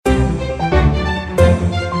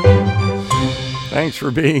Thanks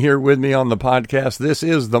for being here with me on the podcast. This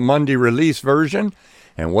is the Monday release version.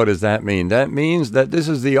 And what does that mean? That means that this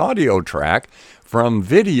is the audio track from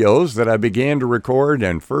videos that I began to record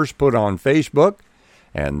and first put on Facebook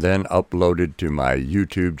and then uploaded to my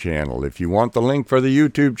YouTube channel. If you want the link for the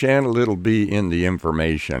YouTube channel, it'll be in the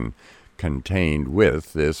information contained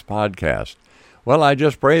with this podcast. Well, I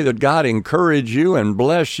just pray that God encourage you and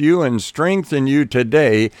bless you and strengthen you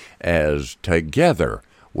today as together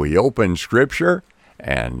we open Scripture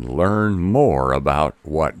and learn more about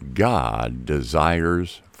what God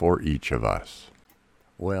desires for each of us.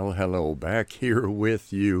 Well, hello, back here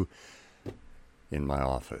with you in my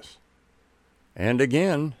office. And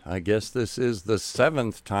again, I guess this is the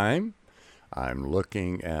 7th time I'm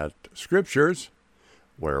looking at Scriptures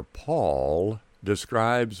where Paul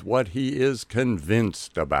describes what he is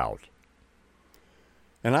convinced about.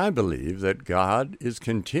 And I believe that God is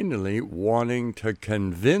continually wanting to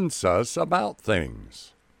convince us about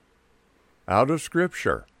things out of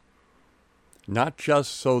Scripture, not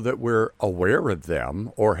just so that we're aware of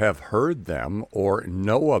them or have heard them or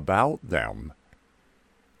know about them,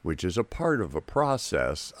 which is a part of a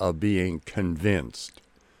process of being convinced.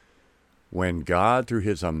 When God, through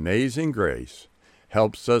His amazing grace,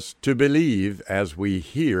 helps us to believe as we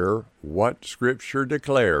hear what Scripture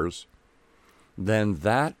declares, then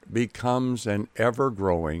that becomes an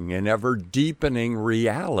ever-growing and ever-deepening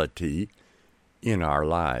reality in our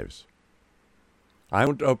lives. I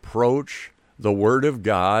don't approach the Word of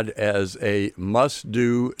God as a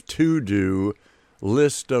must-do, to-do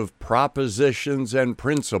list of propositions and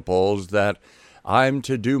principles that I'm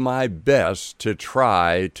to do my best to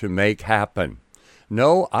try to make happen.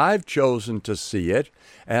 No, I've chosen to see it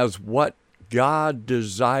as what God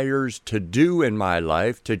desires to do in my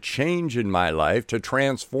life, to change in my life, to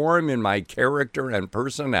transform in my character and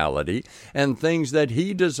personality, and things that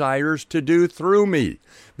He desires to do through me,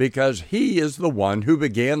 because He is the one who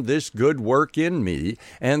began this good work in me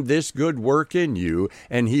and this good work in you,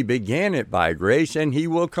 and He began it by grace, and He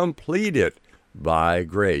will complete it by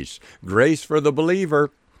grace. Grace for the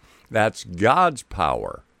believer, that's God's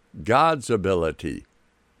power, God's ability,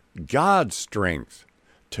 God's strength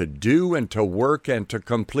to do and to work and to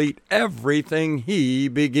complete everything He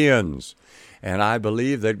begins. And I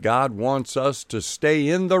believe that God wants us to stay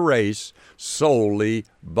in the race solely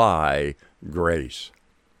by grace.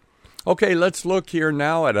 Okay, let's look here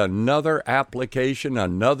now at another application,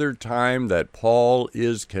 another time that Paul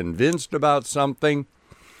is convinced about something.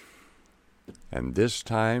 And this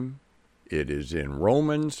time it is in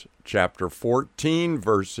Romans chapter 14,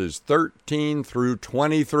 verses 13 through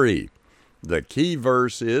 23. The key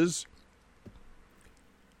verse is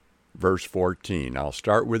verse 14. I'll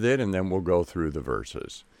start with it and then we'll go through the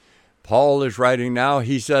verses. Paul is writing now.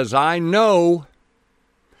 He says, I know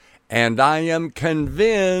and I am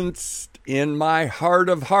convinced in my heart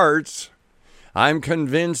of hearts. I'm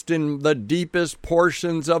convinced in the deepest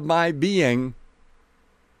portions of my being.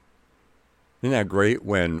 Isn't that great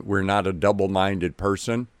when we're not a double-minded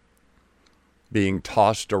person being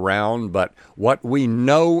tossed around, but what we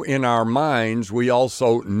know in our minds, we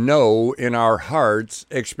also know in our hearts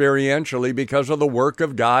experientially because of the work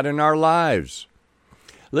of God in our lives.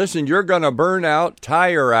 Listen, you're going to burn out,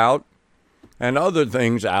 tire out, and other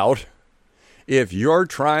things out if you're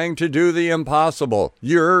trying to do the impossible.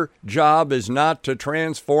 Your job is not to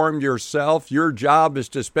transform yourself. Your job is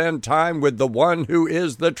to spend time with the one who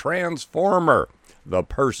is the transformer, the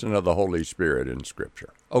person of the Holy Spirit in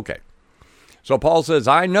Scripture. Okay. So Paul says,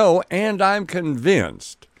 I know and I'm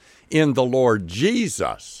convinced in the Lord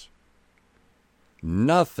Jesus,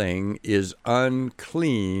 nothing is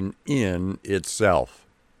unclean in itself.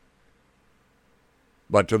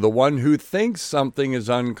 But to the one who thinks something is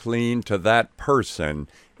unclean, to that person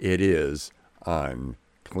it is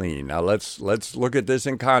unclean. Now let's look at this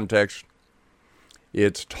in context.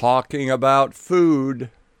 It's talking about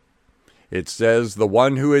food. It says the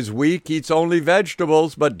one who is weak eats only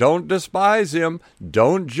vegetables, but don't despise him.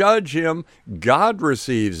 Don't judge him. God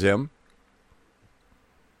receives him.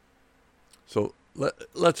 So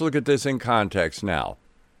let's look at this in context now.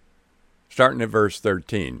 Starting at verse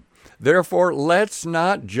 13. Therefore, let's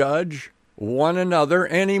not judge one another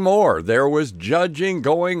anymore. There was judging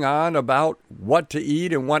going on about what to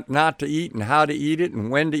eat and what not to eat and how to eat it and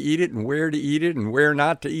when to eat it and where to eat it and where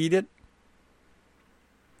not to eat it.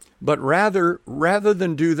 But rather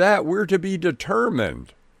than do that, we're to be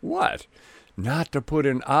determined. What? Not to put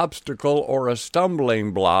an obstacle or a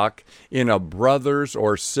stumbling block in a brother's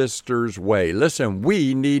or sister's way. Listen,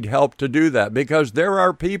 we need help to do that because there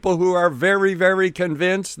are people who are very, very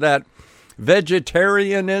convinced that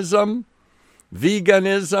vegetarianism,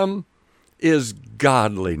 veganism is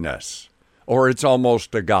godliness, or it's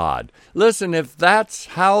almost a god. Listen, if that's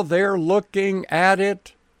how they're looking at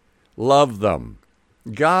it, love them.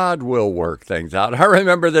 God will work things out. I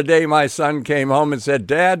remember the day my son came home and said,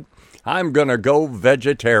 "Dad, I'm going to go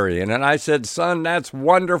vegetarian." And I said, "Son, that's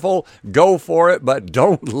wonderful. Go for it, but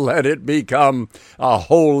don't let it become a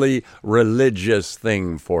holy religious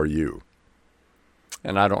thing for you."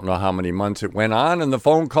 And I don't know how many months it went on, and the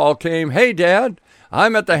phone call came, "Hey, Dad,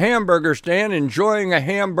 I'm at the hamburger stand enjoying a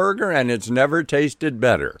hamburger, and it's never tasted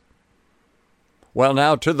better." Well,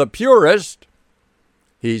 now, to the purist,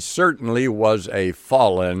 he certainly was a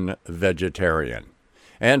fallen vegetarian.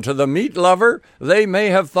 And to the meat lover, they may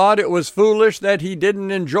have thought it was foolish that he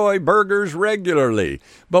didn't enjoy burgers regularly.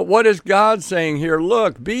 But what is God saying here?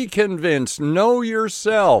 Look, be convinced, know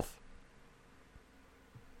yourself.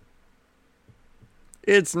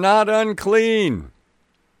 It's not unclean.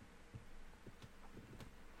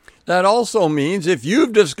 That also means if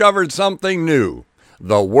you've discovered something new,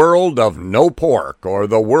 the world of no pork or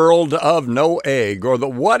the world of no egg or the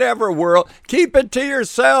whatever world, keep it to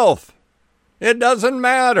yourself. It doesn't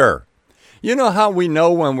matter. You know how we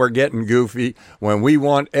know when we're getting goofy? When we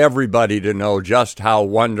want everybody to know just how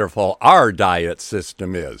wonderful our diet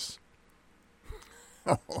system is.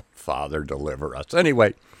 Oh, Father, deliver us.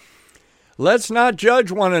 Anyway, let's not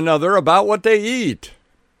judge one another about what they eat.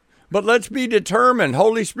 But let's be determined.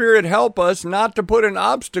 Holy Spirit, help us not to put an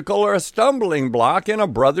obstacle or a stumbling block in a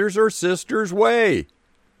brother's or sister's way.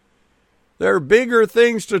 There are bigger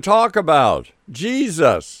things to talk about.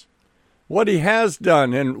 Jesus, what he has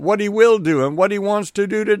done and what he will do and what he wants to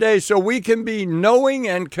do today, so we can be knowing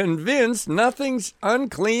and convinced nothing's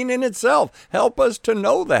unclean in itself. Help us to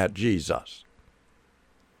know that, Jesus.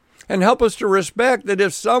 And help us to respect that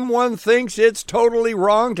if someone thinks it's totally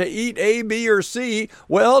wrong to eat A, B, or C,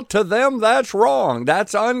 well, to them that's wrong.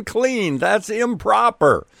 That's unclean. That's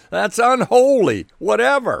improper. That's unholy.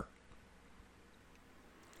 Whatever.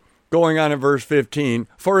 Going on in verse 15,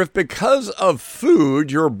 "For if because of food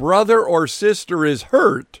your brother or sister is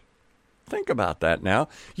hurt," think about that now,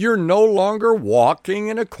 "you're no longer walking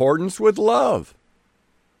in accordance with love."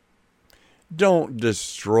 Don't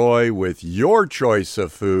destroy with your choice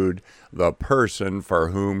of food the person for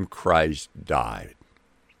whom Christ died.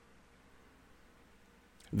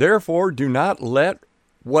 Therefore, do not let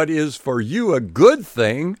what is for you a good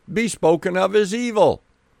thing be spoken of as evil.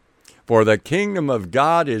 For the kingdom of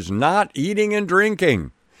God is not eating and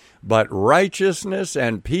drinking, but righteousness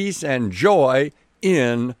and peace and joy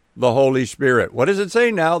in the Holy Spirit. What does it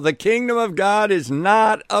say now? The kingdom of God is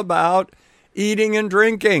not about eating and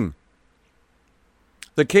drinking.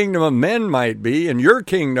 The kingdom of men might be, and your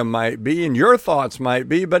kingdom might be, and your thoughts might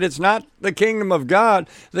be, but it's not the kingdom of God.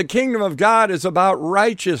 The kingdom of God is about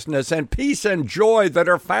righteousness and peace and joy that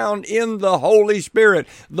are found in the Holy Spirit,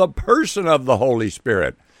 the person of the Holy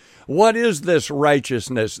Spirit. What is this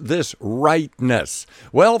righteousness, this rightness?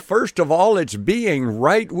 Well, first of all, it's being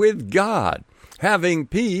right with God, having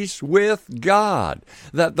peace with God,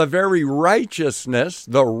 that the very righteousness,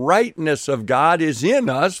 the rightness of God is in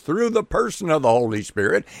us through the person of the Holy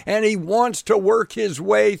Spirit, and he wants to work his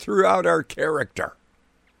way throughout our character.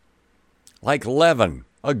 Like leaven,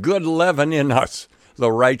 a good leaven in us,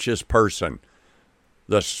 the righteous person,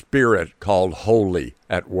 the Spirit called holy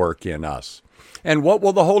at work in us. And what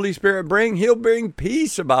will the Holy Spirit bring? He'll bring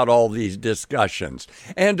peace about all these discussions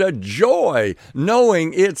and a joy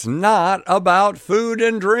knowing it's not about food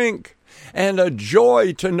and drink, and a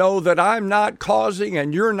joy to know that I'm not causing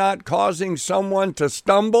and you're not causing someone to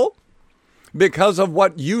stumble because of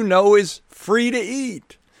what you know is free to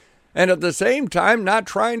eat. And at the same time, not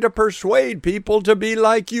trying to persuade people to be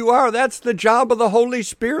like you are. That's the job of the Holy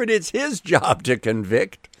Spirit. It's his job to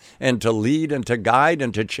convict and to lead and to guide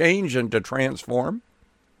and to change and to transform.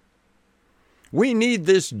 We need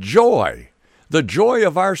this joy, the joy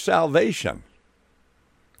of our salvation.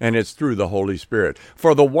 And it's through the Holy Spirit.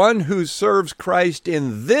 For the one who serves Christ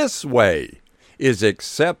in this way is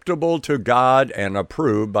acceptable to God and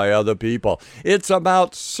approved by other people. It's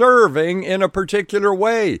about serving in a particular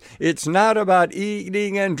way. It's not about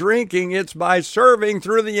eating and drinking. It's by serving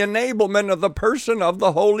through the enablement of the person of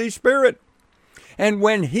the Holy Spirit. And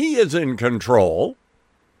when he is in control,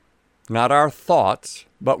 not our thoughts,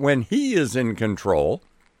 but when he is in control,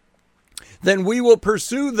 then we will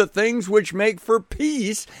pursue the things which make for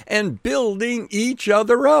peace and building each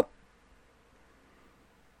other up.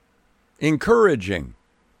 Encouraging,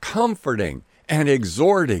 comforting, and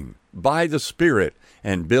exhorting by the Spirit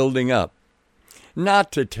and building up.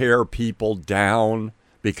 Not to tear people down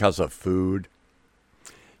because of food.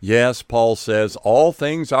 Yes, Paul says all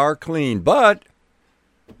things are clean, but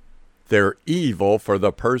They're evil for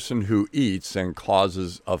the person who eats and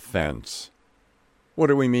causes offense. What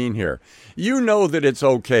do we mean here? You know that it's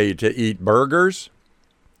okay to eat burgers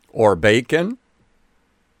or bacon,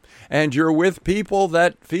 and you're with people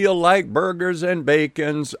that feel like burgers and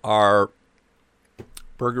bacons are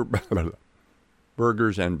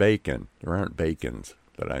burgers and bacon. There aren't bacons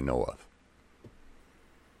that I know of.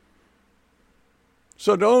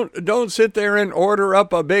 So don't sit there and order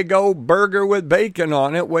up a big old burger with bacon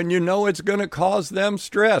on it when you know it's going to cause them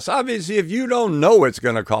stress. Obviously, if you don't know it's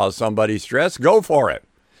going to cause somebody stress, go for it.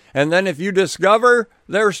 And then if you discover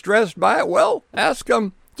they're stressed by it, well, ask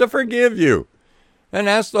them to forgive you. And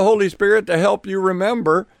ask the Holy Spirit to help you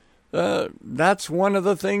remember that's one of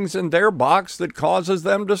the things in their box that causes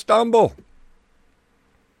them to stumble.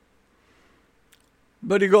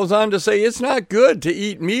 But he goes on to say, it's not good to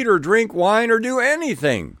eat meat or drink wine or do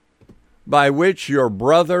anything by which your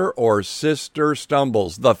brother or sister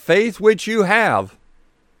stumbles. The faith which you have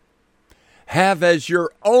as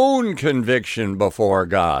your own conviction before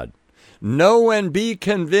God. Know and be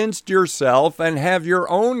convinced yourself and have your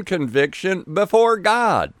own conviction before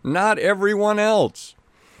God, not everyone else.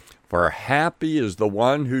 For happy is the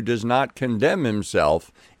one who does not condemn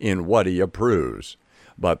himself in what he approves.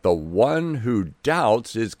 But the one who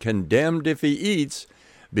doubts is condemned if he eats,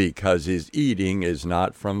 because his eating is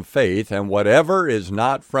not from faith, and whatever is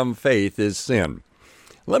not from faith is sin.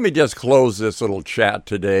 Let me just close this little chat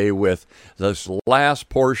today with this last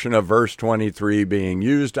portion of verse 23 being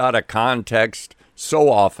used out of context so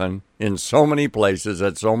often, in so many places,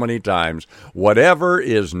 at so many times. Whatever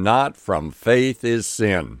is not from faith is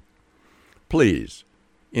sin. Please,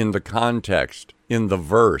 in the context, in the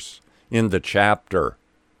verse, in the chapter,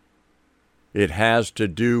 it has to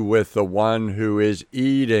do with the one who is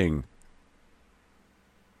eating.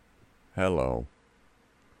 Hello.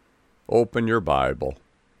 Open your Bible.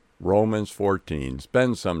 Romans 14.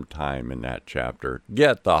 Spend some time in that chapter.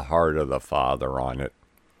 Get the heart of the Father on it.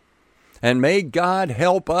 And may God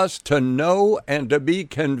help us to know and to be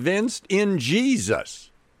convinced in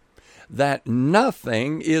Jesus that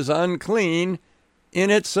nothing is unclean in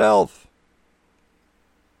itself.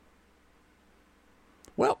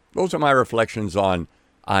 Well, those are my reflections on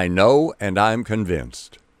I know and I'm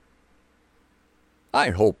convinced.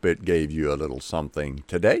 I hope it gave you a little something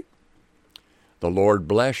today. The Lord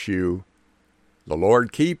bless you. The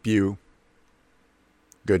Lord keep you.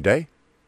 Good day.